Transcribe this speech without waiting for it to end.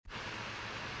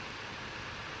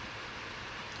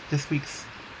This week's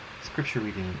scripture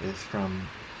reading is from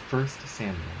 1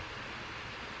 Samuel.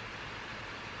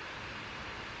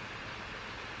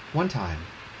 One time,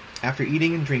 after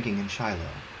eating and drinking in Shiloh,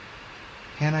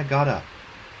 Hannah got up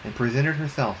and presented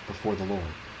herself before the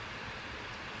Lord.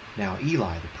 Now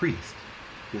Eli the priest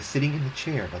was sitting in the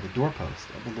chair by the doorpost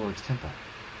of the Lord's temple.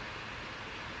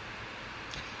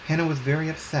 Hannah was very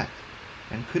upset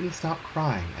and couldn't stop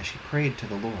crying as she prayed to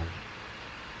the Lord.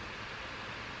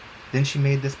 Then she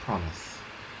made this promise: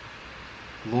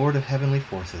 Lord of heavenly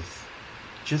forces,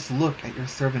 just look at your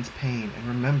servant's pain and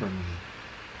remember me.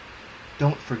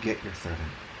 Don't forget your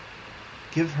servant.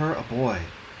 Give her a boy.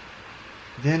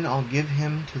 Then I'll give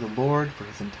him to the Lord for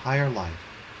his entire life.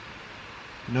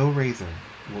 No razor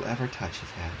will ever touch his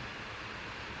head.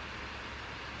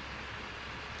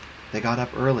 They got up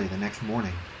early the next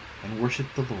morning and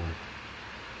worshipped the Lord.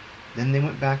 Then they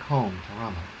went back home to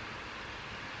Ramah.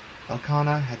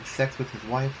 Elkanah had sex with his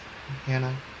wife,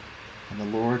 Hannah, and the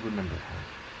Lord remembered her.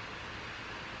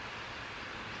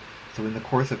 So in the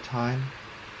course of time,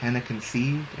 Hannah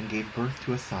conceived and gave birth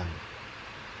to a son.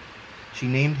 She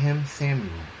named him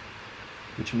Samuel,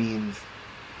 which means,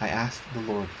 I asked the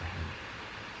Lord for him.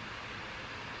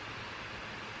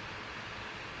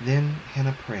 Then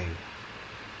Hannah prayed,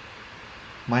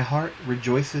 My heart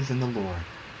rejoices in the Lord.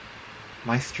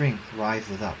 My strength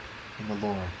rises up in the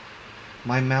Lord.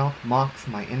 My mouth mocks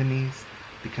my enemies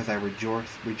because I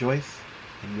rejoice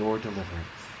in your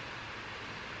deliverance.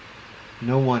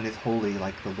 No one is holy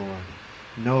like the Lord.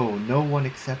 No, no one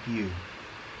except you.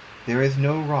 There is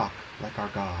no rock like our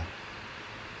God.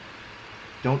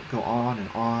 Don't go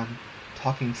on,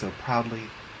 talking so proudly,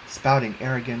 spouting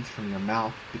arrogance from your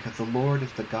mouth, because the Lord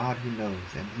is the God who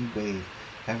knows, and he weighs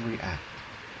every act.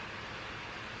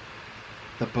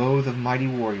 The bows of mighty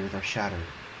warriors are shattered,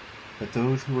 but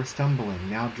those who were stumbling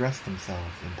now dress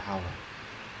themselves in power.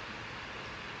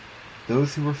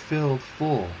 Those who were filled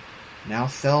full now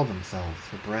sell themselves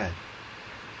for bread,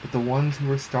 but the ones who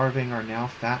were starving are now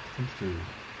fat from food.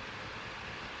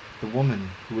 The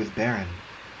woman who is barren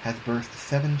has birthed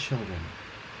 7 children,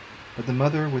 but the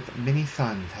mother with many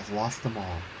sons has lost them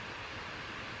all.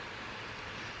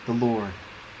 The Lord,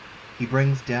 he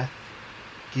brings death,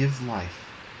 gives life,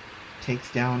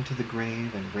 takes down to the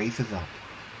grave and raises up.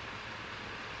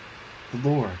 The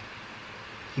Lord,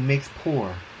 he makes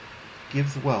poor,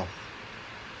 gives wealth,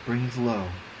 brings low,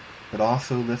 but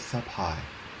also lifts up high.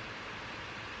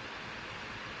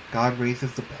 God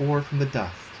raises the poor from the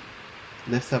dust,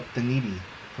 lifts up the needy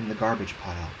from the garbage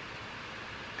pile.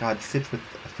 God sits with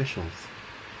officials,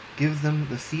 gives them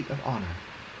the seat of honor.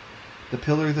 The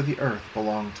pillars of the earth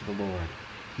belong to the Lord.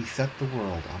 He set the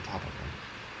world on top of them.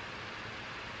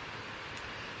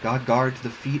 God guards the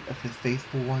feet of his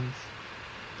faithful ones,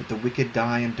 but the wicked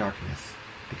die in darkness,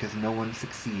 because no one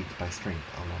succeeds by strength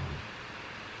alone.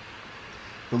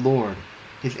 The Lord,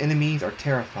 his enemies are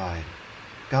terrified.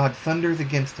 God thunders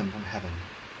against them from heaven.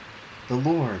 The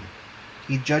Lord,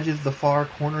 he judges the far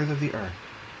corners of the earth.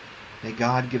 May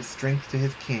God give strength to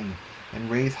his king and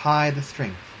raise high the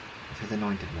strength of his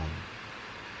anointed one.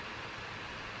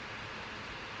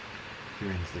 Here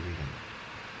ends the reading.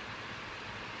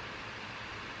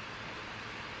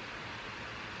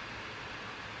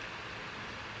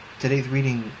 Today's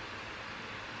reading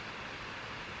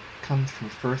comes from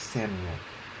 1 Samuel,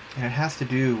 and it has to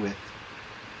do with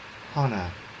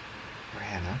Hannah,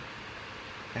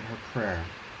 and her prayer.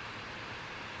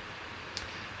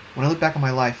 When I look back on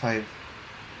my life, I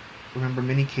remember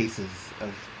many cases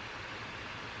of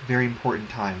very important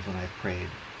times when I've prayed.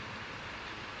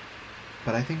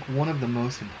 But I think one of the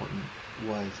most important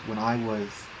was when I was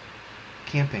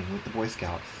camping with the Boy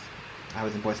Scouts. I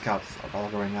was in Boy Scouts all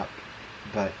growing up,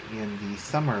 but in the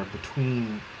summer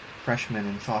between freshman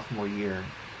and sophomore year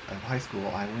of high school,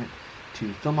 I went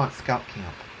to Philmont Scout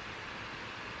Camp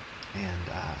and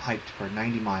hiked for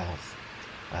 90 miles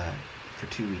for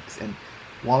 2 weeks. And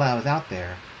while I was out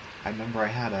there, I remember I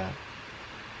had a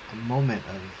moment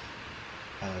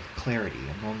of clarity,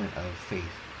 a moment of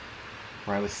faith,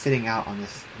 where I was sitting out on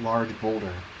this large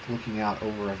boulder, looking out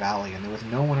over a valley, and there was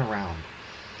no one around,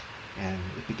 and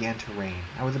it began to rain.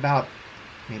 I was about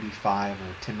maybe 5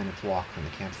 or 10 minutes walk from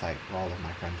the campsite where all of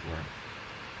my friends were.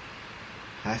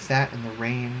 And I sat in the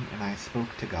rain and I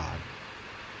spoke to God.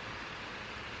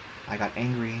 I got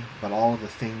angry about all of the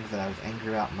things that I was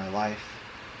angry about in my life.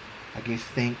 I gave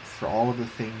thanks for all of the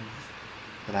things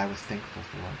that I was thankful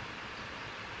for.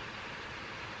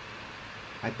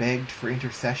 I begged for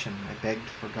intercession. I begged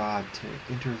for God to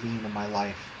intervene in my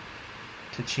life,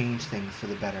 to change things for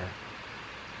the better,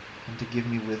 and to give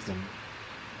me wisdom.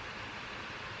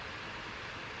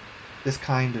 This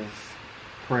kind of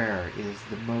prayer is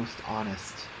the most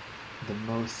honest, the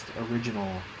most original,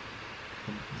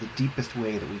 the deepest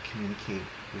way that we communicate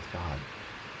with God.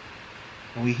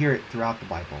 And we hear it throughout the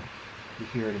Bible. We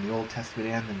hear it in the Old Testament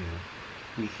and the New.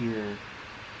 We hear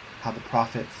how the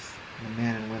prophets, the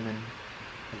men and women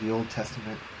of the Old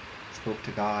Testament spoke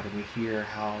to God, and we hear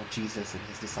how Jesus and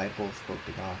his disciples spoke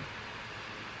to God.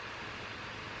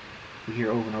 We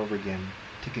hear over and over again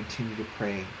to continue to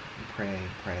pray and pray and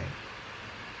pray.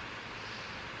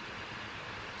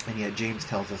 And yet James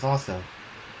tells us also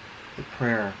that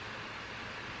prayer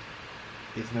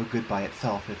is no good by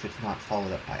itself if it's not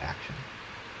followed up by action.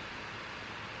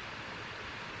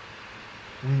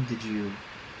 When did you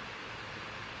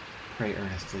pray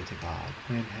earnestly to God?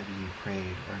 When have you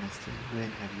prayed earnestly?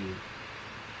 When have you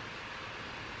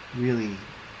really,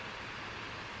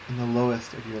 in the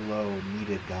lowest of your low,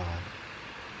 needed God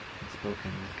and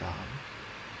spoken with God?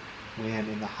 When,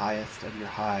 in the highest of your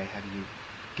high, have you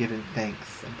given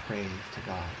thanks and praise to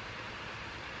God?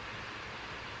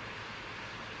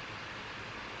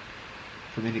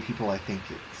 For many people, I think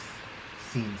it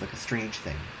seems like a strange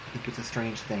thing. I think it's a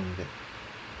strange thing that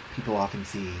people often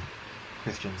see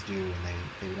Christians do, and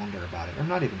they wonder about it. Or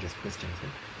not even just Christians,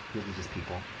 but really just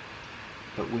people.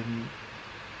 But when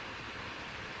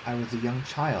I was a young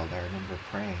child, I remember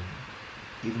praying,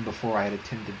 even before I had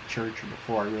attended church or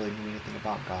before I really knew anything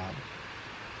about God.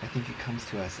 I think it comes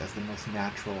to us as the most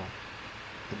natural,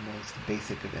 the most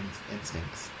basic of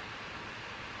instincts.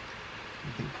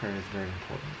 I think prayer is very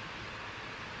important.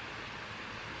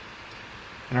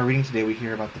 In our reading today, we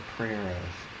hear about the prayer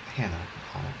of Hannah,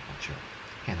 not sure.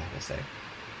 Hannah, we'll say.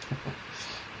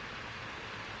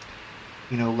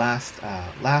 You know, last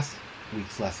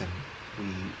week's lesson, we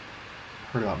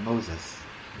heard about Moses.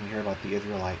 We hear about the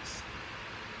Israelites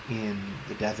in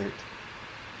the desert.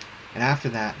 And after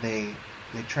that, they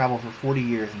travel for 40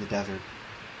 years in the desert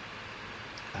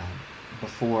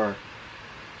before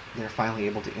they're finally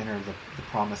able to enter the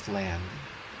promised land.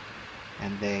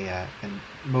 And and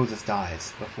Moses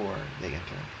dies before they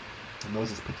enter. And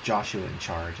Moses puts Joshua in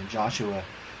charge, and Joshua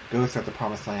goes throughout the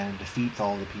promised land and defeats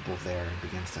all the peoples there and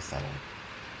begins to settle.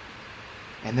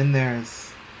 And then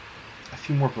there's a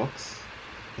few more books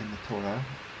in the Torah,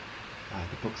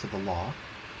 the books of the law.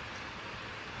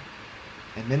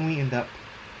 And then we end up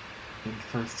in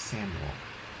 1 Samuel.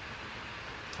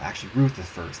 Actually, Ruth is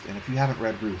first, and if you haven't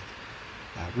read Ruth,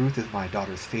 Ruth is my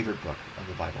daughter's favorite book of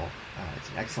the Bible. It's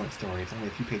an excellent story. It's only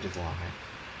a few pages long.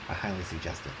 I highly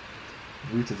suggest it.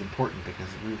 Ruth is important because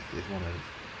Ruth is one of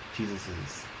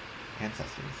Jesus'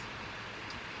 ancestors.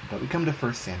 But we come to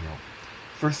 1 Samuel.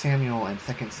 1 Samuel and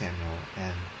 2 Samuel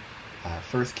and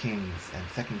 1 Kings and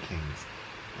 2 Kings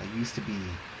used to be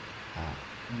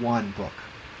one book.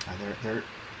 They're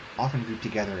often grouped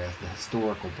together as the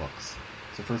historical books.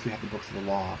 So first we have the books of the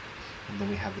law, and then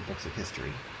we have the books of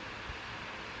history.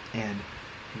 And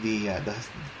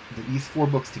these four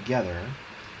books together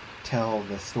tell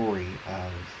the story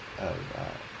of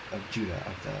Judah,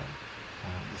 of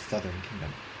the southern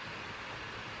kingdom.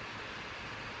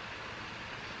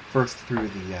 First through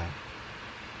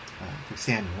through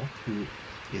Samuel, who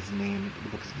is named, the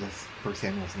book of this First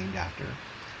Samuel is named after.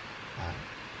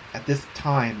 At this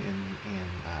time in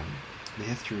the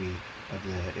history of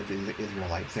the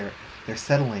Israelites, they're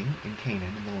settling in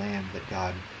Canaan, in the land that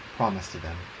God promised to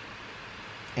them,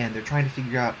 and they're trying to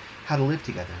figure out how to live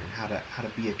together and how to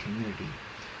be a community.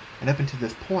 And up until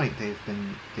this point, they've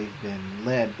been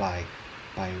led by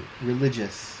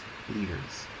religious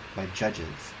leaders, by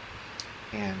judges.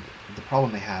 And the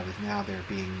problem they have is now they're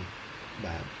being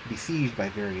besieged by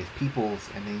various peoples,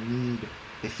 and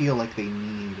they feel like they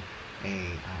need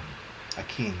a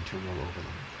king to rule over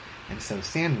them. And so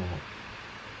Samuel,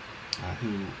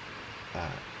 who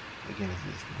again is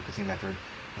this book is named after,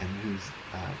 and whose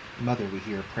mother we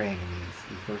hear praying in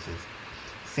these verses,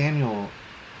 Samuel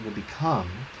will become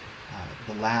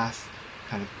the last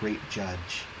kind of great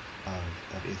judge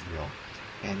of Israel.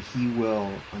 And he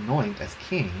will anoint as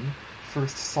king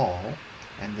first Saul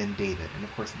and then David. And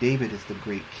of course David is the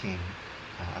great king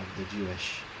of the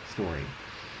Jewish story,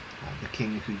 the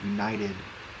king who united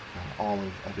all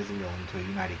of Israel into a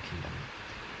united kingdom.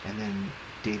 And then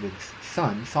David's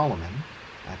son Solomon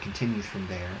continues from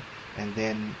there, and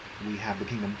then we have the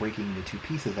kingdom breaking into two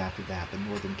pieces after that, the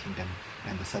northern kingdom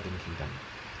and the southern kingdom,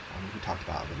 we talked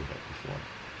about a little bit before.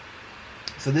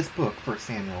 So this book, 1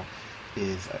 Samuel,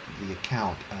 is the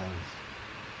account of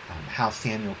how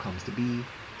Samuel comes to be,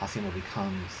 how Samuel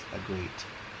becomes a great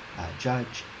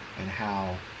judge, and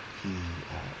how he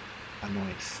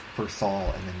anoints first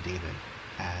Saul and then David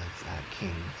as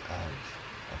kings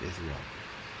of Israel.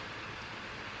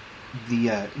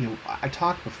 I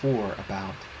talked before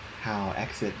about how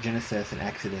Genesis and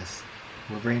Exodus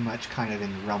were very much kind of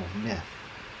in the realm of myth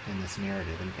in this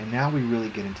narrative, and now we really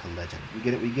get into legend. We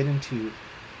get into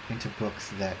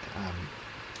books that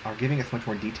are giving us much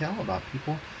more detail about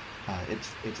people.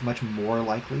 It's much more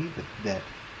likely that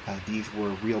these were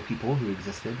real people who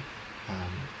existed,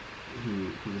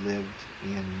 who lived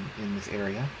in this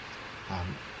area.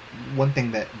 One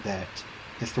thing that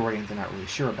historians are not really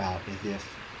sure about is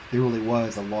if there really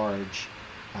was a large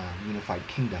unified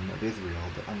kingdom of Israel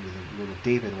under the rule of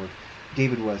David, or if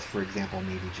David was, for example,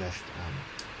 maybe just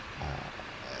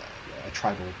a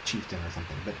tribal chieftain or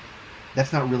something. But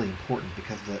that's not really important,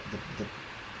 because the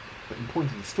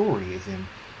importance of the story is in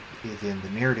the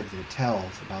narrative that it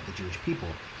tells about the Jewish people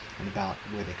and about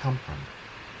where they come from.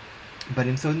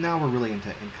 And so now we're really in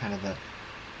kind of the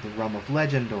realm of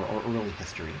legend or early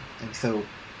history. And so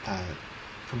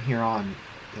from here on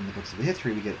in the books of the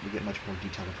history, we get much more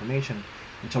detailed information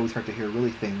until we start to hear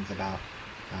really things about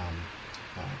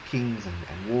kings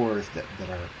and wars that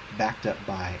are backed up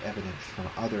by evidence from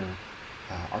other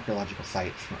archaeological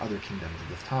sites from other kingdoms of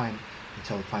this time,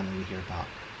 until finally we hear about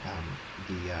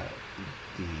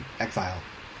the exile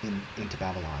into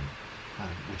Babylon,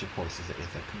 which of course is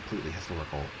a completely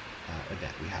historical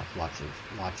event. We have lots of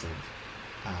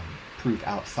proof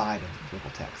outside of the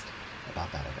biblical text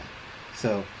about that event.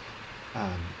 So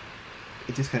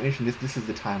it's just kind of interesting. This is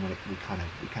the time when we kind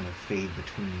of fade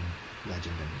between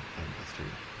legend and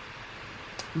history.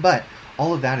 But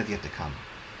all of that is yet to come.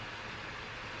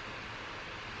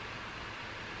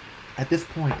 At this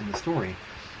point in the story,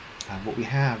 what we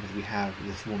have is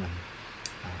this woman,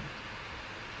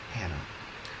 Hannah,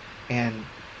 and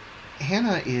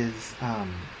Hannah is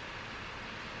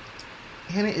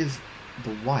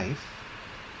the wife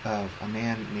of a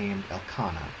man named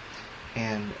Elkanah,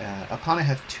 and Elkanah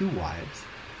has two wives.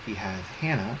 He has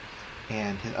Hannah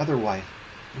and his other wife,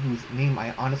 whose name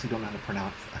I honestly don't know how to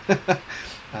pronounce.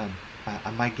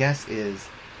 My guess is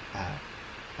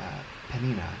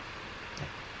Penina,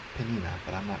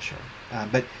 but I'm not sure.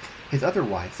 But his other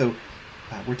wife, so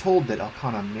we're told that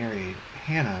Elkanah married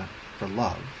Hannah for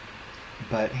love,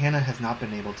 but Hannah has not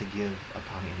been able to give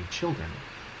Elkanah any children.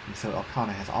 And so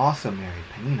Elkanah has also married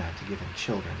Penina to give him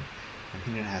children, and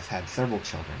Penina has had several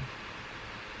children.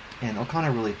 And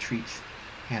Elkanah really treats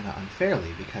Hannah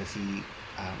unfairly, because he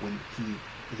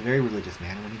is a very religious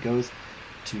man, and when he goes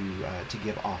to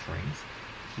give offerings,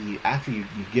 after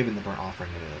you've given the burnt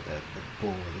offering, the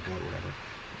bull or the goat or whatever,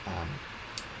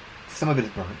 some of it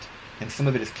is burnt, and some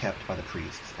of it is kept by the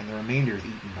priests, and the remainder is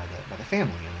eaten by the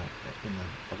family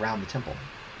around the temple.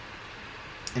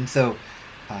 And so,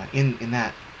 in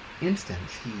that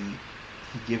instance, he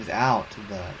gives out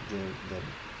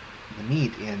the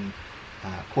meat in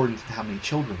accordance to how many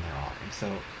children there are,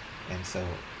 and so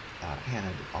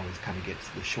Hannah always kind of gets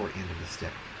the short end of the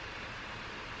stick.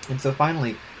 And so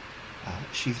finally,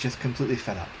 she's just completely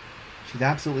fed up. She's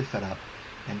absolutely fed up,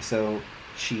 and so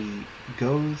she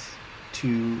goes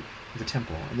to the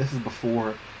temple, and this is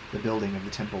before the building of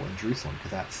the temple in Jerusalem,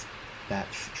 because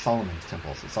that's Solomon's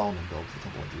temple. So Solomon builds the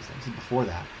temple in Jerusalem. This is before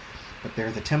that, but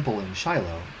there's a temple in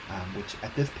Shiloh, which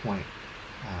at this point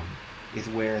is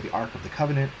where the Ark of the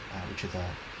Covenant, which is a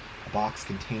box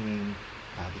containing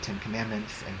the Ten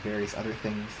Commandments and various other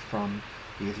things from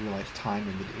the Israelites' time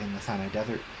in the Sinai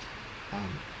Desert,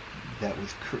 that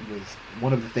was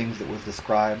one of the things that was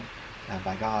described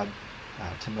by God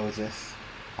to Moses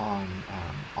on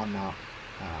Mount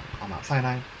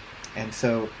Sinai. And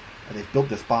so they've built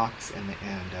this box, and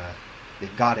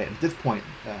they've got it. And at this point,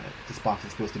 this box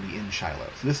is supposed to be in Shiloh.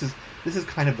 So this is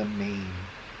kind of the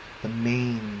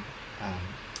main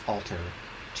altar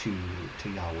to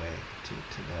Yahweh, to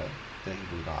the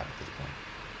Hebrew God at this point.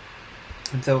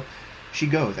 And so she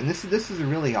goes, and this is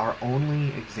really our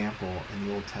only example in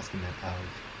the Old Testament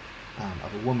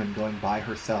of a woman going by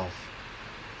herself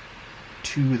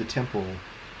to the temple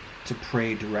to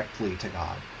pray directly to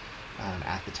God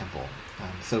at the temple.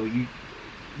 So the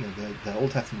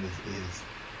Old Testament is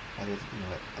there's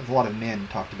a lot of men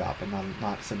talked about, but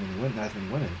not as many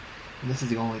women. And this is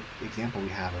the only example we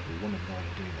have of a woman going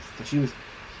and doing this. So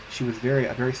she was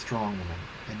a very strong woman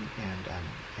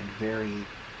and very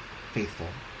faithful.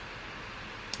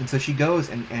 And so she goes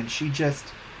and she just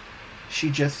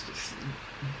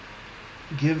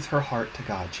gives her heart to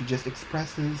God. She just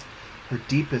expresses her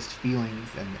deepest feelings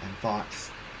and thoughts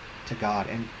to God.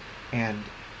 And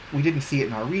we didn't see it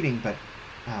in our reading, but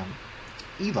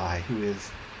Eli, who is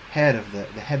head of the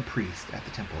head priest at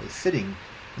the temple, is sitting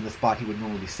in the spot he would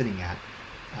normally be sitting at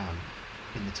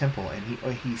in the temple, and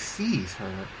he sees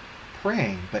her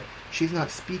praying, but she's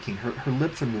not speaking. Her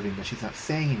lips are moving, but she's not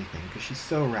saying anything because she's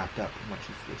so wrapped up in what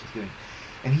she's doing.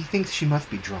 And he thinks she must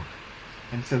be drunk.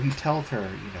 And so he tells her,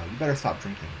 you better stop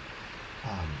drinking.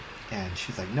 And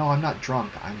she's like, no, I'm not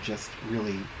drunk. I'm just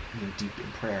really, deep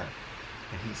in prayer.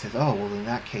 And he says, oh, well, in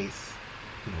that case,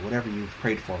 whatever you've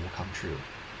prayed for will come true.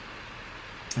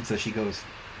 And so she goes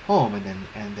home,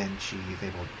 and then she is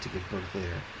able to give birth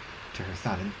later to her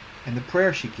son. And the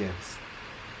prayer she gives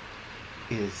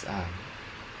is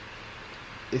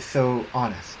so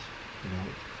honest.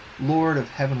 Lord of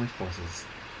heavenly forces,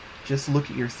 just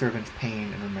look at your servant's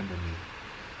pain and remember me.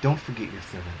 Don't forget your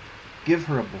servant. Give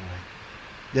her a boy.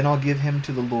 Then I'll give him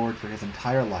to the Lord for his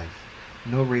entire life.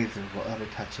 No razor will ever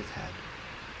touch his head.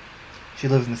 She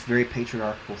lives in this very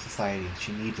patriarchal society, and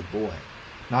she needs a boy.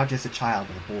 Not just a child,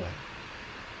 but a boy.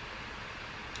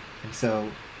 And so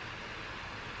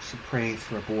she prays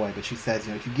for a boy, but she says,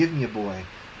 if you give me a boy,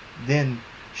 then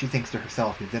she thinks to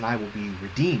herself, then I will be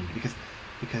redeemed. Because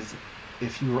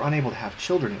if you were unable to have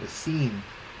children, it was seen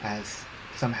as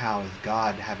somehow as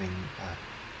God having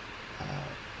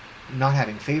not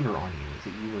having favor on you,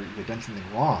 that you had done something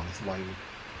wrong. That's why you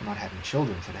were not having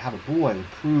children. So to have a boy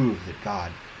would prove that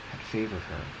God had favored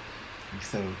her. And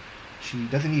so she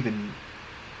doesn't even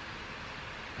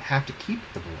have to keep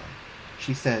the boy.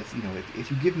 She says,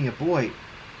 if you give me a boy,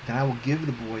 then I will give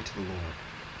the boy to the Lord.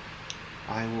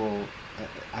 I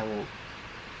will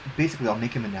basically, I'll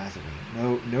make him a Nazarene.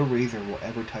 No razor will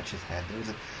ever touch his head.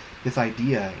 There's this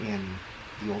idea in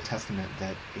the Old Testament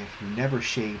that if you never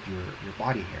shaved your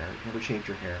body hair, if you never shaved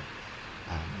your hair,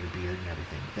 your beard and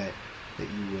everything,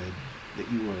 that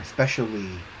you were especially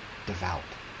devout.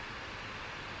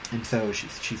 And so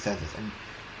she says this, and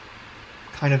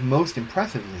kind of most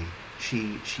impressively,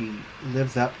 she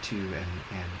lives up to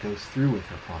and goes through with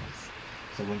her promise.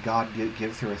 So when God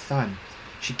gives her a son,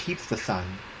 she keeps the son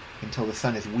until the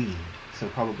son is weaned, so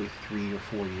probably 3 or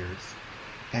 4 years,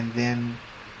 and then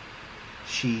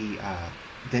she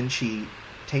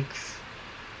takes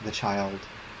the child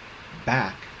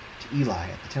back to Eli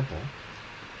at the temple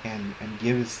and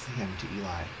gives him to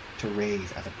Eli to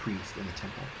raise as a priest in the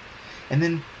temple. And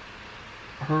then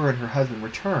her and her husband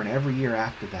return every year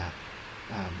after that.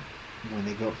 When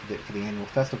they go up for the annual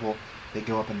festival, they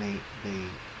go up and they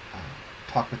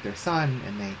talk with their son,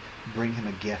 and they bring him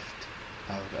a gift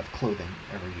of clothing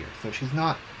every year. So she's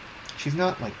not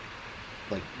like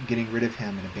getting rid of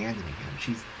him and abandoning him.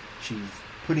 She's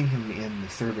putting him in the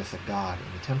service of God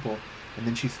in the temple, and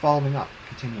then she's following up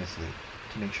continuously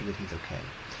to make sure that he's okay.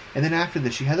 And then after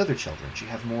this, she has other children. She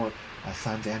has more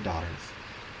sons and daughters,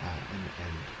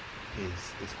 and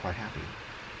is quite happy.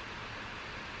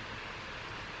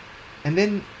 And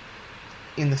then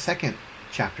in the second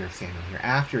chapter of Samuel here,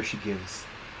 after she gives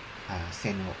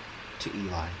Samuel to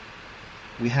Eli,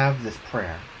 we have this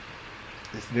prayer,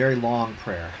 this very long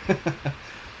prayer.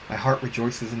 My heart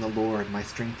rejoices in the Lord, my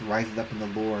strength rises up in the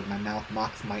Lord, my mouth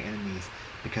mocks my enemies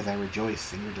because I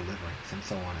rejoice in your deliverance, and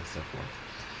so on and so forth.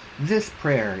 This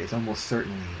prayer is almost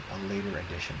certainly a later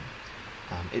addition.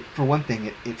 For one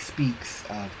thing, it speaks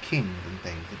of kings and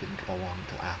things that didn't come along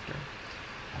until after.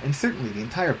 And certainly the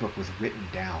entire book was written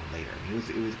down later. It was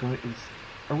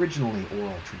originally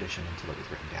oral tradition until it was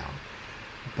written down.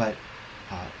 But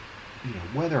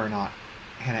whether or not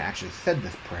Hannah actually said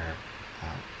this prayer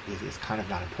is kind of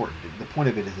not important. The point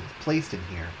of it is it's placed in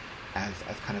here as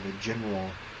kind of a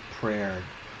general prayer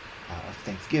of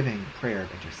thanksgiving, prayer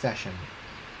of intercession,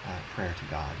 prayer to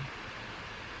God.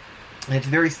 And it's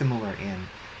very similar in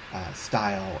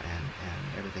style and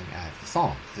everything as the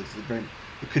Psalms. It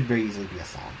could very easily be a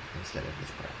psalm instead of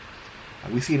this prayer.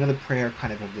 We see another prayer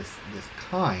kind of this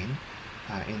kind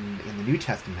in the New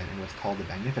Testament in what's called the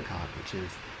Magnificat, which is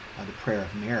the prayer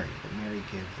of Mary that Mary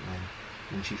gives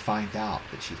when she finds out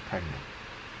that she's pregnant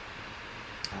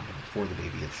before the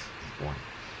baby is born.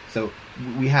 So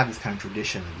we have this kind of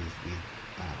tradition of these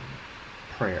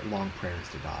long prayers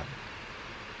to God.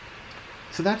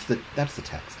 So that's the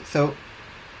text. So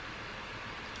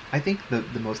I think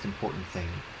the most important thing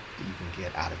that you can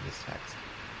get out of this text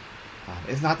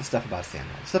is not the stuff about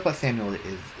Samuel. The stuff about Samuel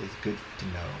is good to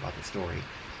know about the story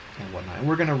and whatnot. And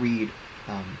we're going to read,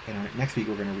 next week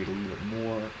we're going to read a little bit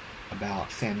more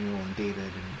about Samuel and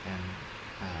David and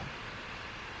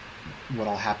what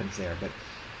all happens there. But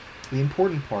the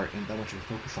important part, and I want you to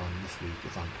focus on this week,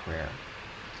 is on prayer.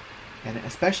 And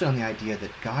especially on the idea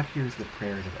that God hears the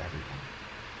prayers of everyone.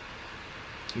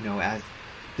 As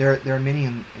there are many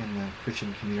in the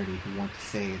Christian community who want to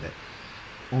say that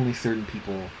only certain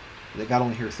people, that God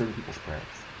only hears certain people's prayers.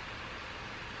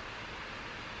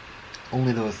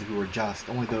 Only those who are just,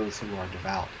 only those who are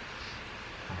devout.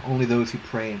 only those who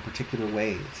pray in particular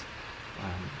ways,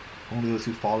 only those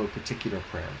who follow particular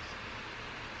prayers.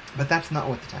 But that's not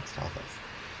what the text tells us.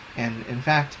 And in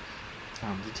fact,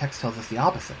 the text tells us the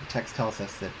opposite. The text tells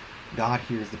us that God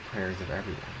hears the prayers of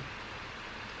everyone.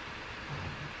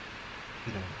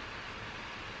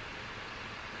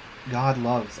 God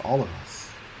loves all of us.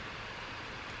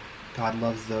 God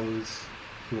loves those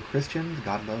who are Christians.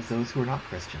 God loves those who are not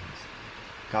Christians.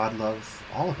 God loves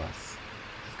all of us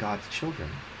as God's children.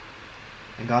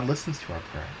 And God listens to our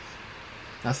prayers.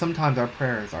 Now, sometimes our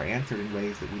prayers are answered in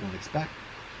ways that we don't expect.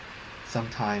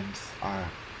 Sometimes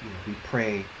we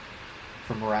pray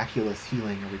for miraculous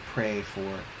healing, or we pray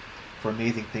for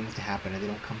amazing things to happen, and they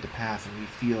don't come to pass, and we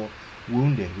feel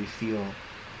wounded. We feel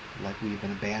like we've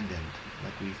been abandoned,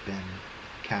 like we've been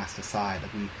cast aside,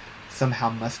 like we somehow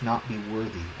must not be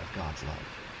worthy of God's love.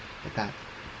 But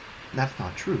that's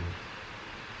not true.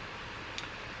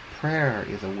 Prayer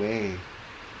is a way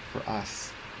for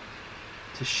us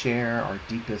to share our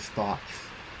deepest thoughts,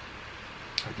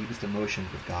 our deepest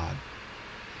emotions with God.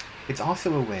 It's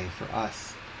also a way for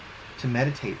us to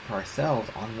meditate for ourselves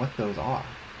on what those are.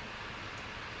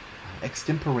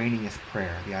 Extemporaneous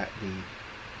prayer,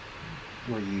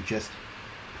 where you just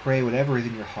pray whatever is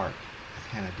in your heart, as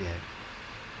Hannah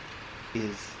did,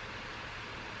 is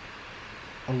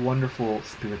a wonderful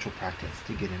spiritual practice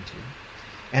to get into.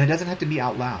 And it doesn't have to be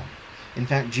out loud. In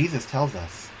fact, Jesus tells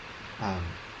us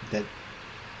that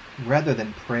rather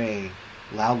than pray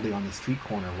loudly on the street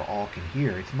corner where all can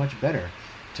hear, it's much better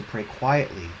to pray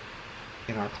quietly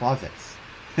in our closets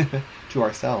to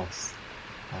ourselves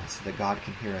so that God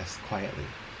can hear us quietly.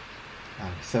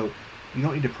 So you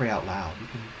don't need to pray out loud. You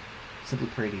can simply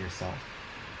pray to yourself.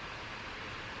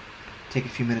 Take a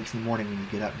few minutes in the morning when you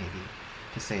get up, maybe,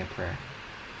 to say a prayer.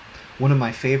 One of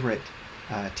my favorite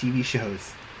TV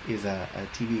shows is a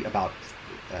TV about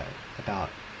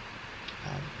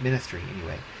ministry,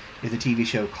 anyway. Is a TV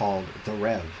show called The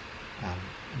Rev,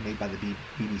 made by the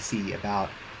BBC, about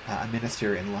a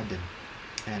minister in London.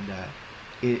 And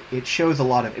it shows a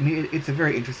lot of... it's a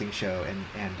very interesting show,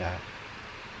 and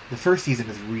the first season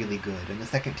is really good, and the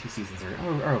second two seasons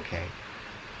are okay.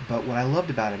 But what I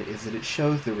loved about it is that it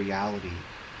shows the reality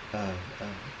of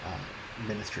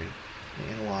ministry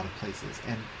in a lot of places.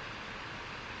 And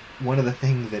one of the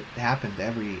things that happens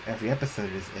every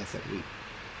episode is that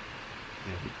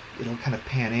it'll kind of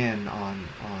pan in on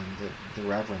the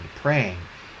Reverend praying,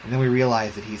 and then we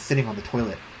realize that he's sitting on the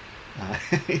toilet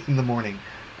in the morning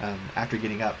after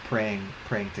getting up, praying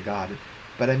to God.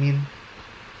 But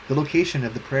the location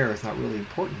of the prayer is not really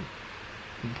important.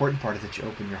 The important part is that you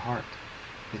open your heart,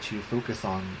 that you focus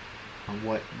on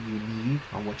what you need,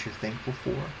 on what you're thankful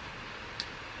for.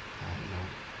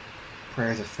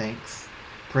 Prayers of thanks,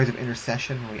 prayers of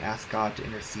intercession, where we ask God to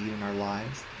intercede in our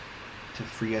lives, to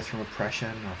free us from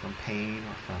oppression or from pain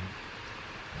or from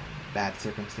bad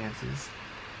circumstances.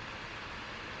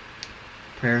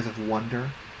 Prayers of wonder.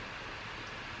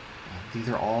 These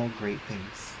are all great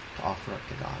things to offer up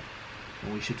to God.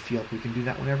 And we should feel like we can do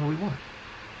that whenever we want.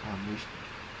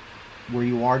 Where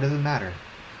you are doesn't matter.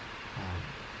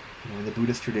 In the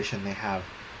Buddhist tradition, they have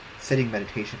sitting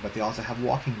meditation, but they also have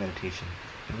walking meditation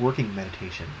and working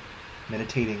meditation,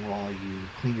 meditating while you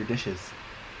clean your dishes.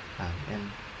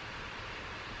 And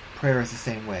prayer is the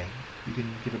same way. You can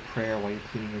give a prayer while you're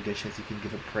cleaning your dishes. You can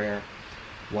give a prayer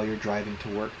while you're driving to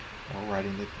work or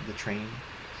riding the train.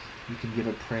 You can give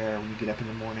a prayer when you get up in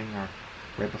the morning or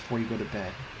right before you go to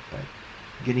bed. But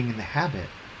getting in the habit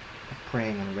of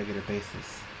praying on a regular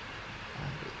basis,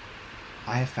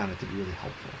 I have found it to be really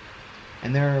helpful.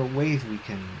 And there are ways we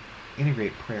can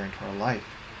integrate prayer into our life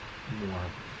more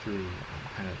through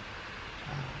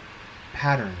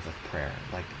patterns of prayer,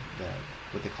 like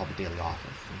what they call the daily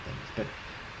office and things. But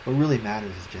what really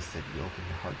matters is just that you open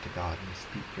your heart to God and you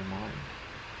speak your mind.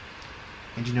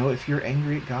 And if you're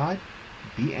angry at God,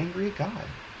 be angry at God.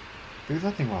 There's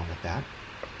nothing wrong with that.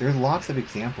 There's lots of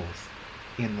examples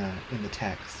in the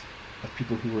text of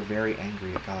people who were very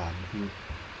angry at God and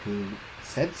who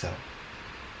said so.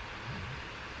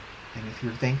 And if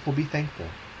you're thankful, be thankful.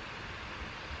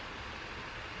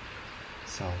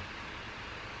 So,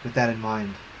 with that in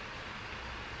mind,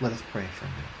 let us pray for a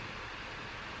minute.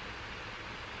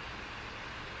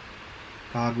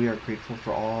 God, we are grateful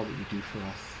for all that you do for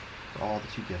us, for all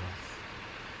that you give us.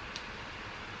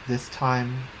 This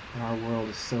time in our world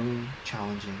is so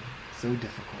challenging, so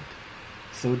difficult,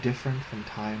 so different from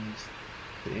times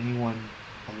that anyone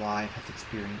alive has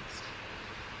experienced.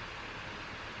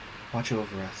 Watch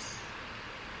over us.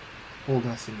 Hold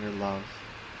us in your love.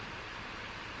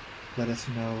 Let us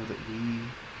know that we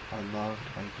are loved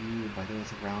by you and by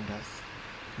those around us,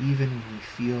 even when we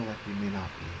feel like we may not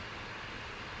be.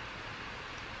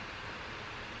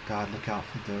 God, look out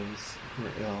for those who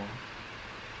are ill.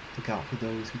 Look out for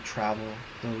those who travel,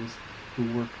 those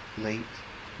who work late,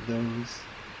 those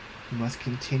who must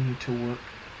continue to work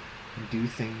and do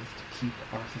things to keep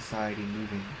our society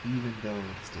moving, even though it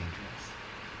is dangerous.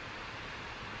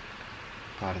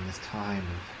 God, in this time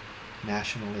of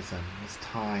nationalism, this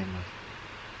time of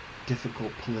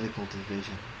difficult political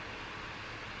division,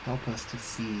 help us to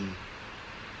see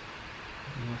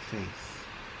your face.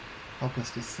 Help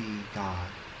us to see God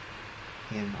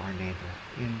in our neighbor,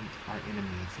 in our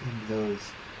enemies, in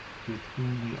those with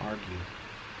whom we argue,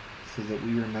 so that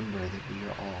we remember that we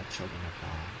are all children of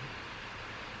God.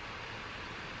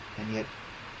 And yet,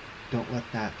 don't let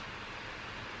that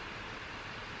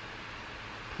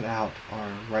put out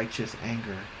our righteous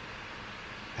anger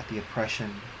at the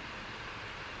oppression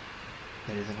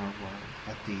that is in our world,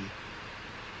 at the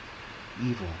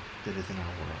evil that is in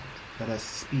our world. Let us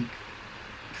speak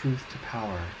truth to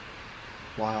power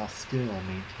while still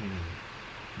maintaining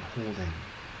and holding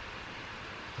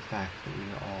the fact that we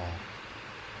are all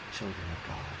children of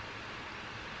God.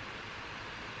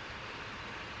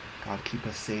 God, keep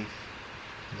us safe.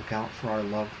 Look out for our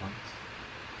loved ones.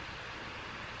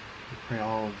 We pray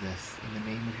all of this in the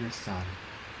name of your Son,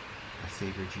 our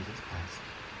Savior Jesus Christ.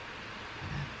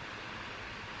 Amen.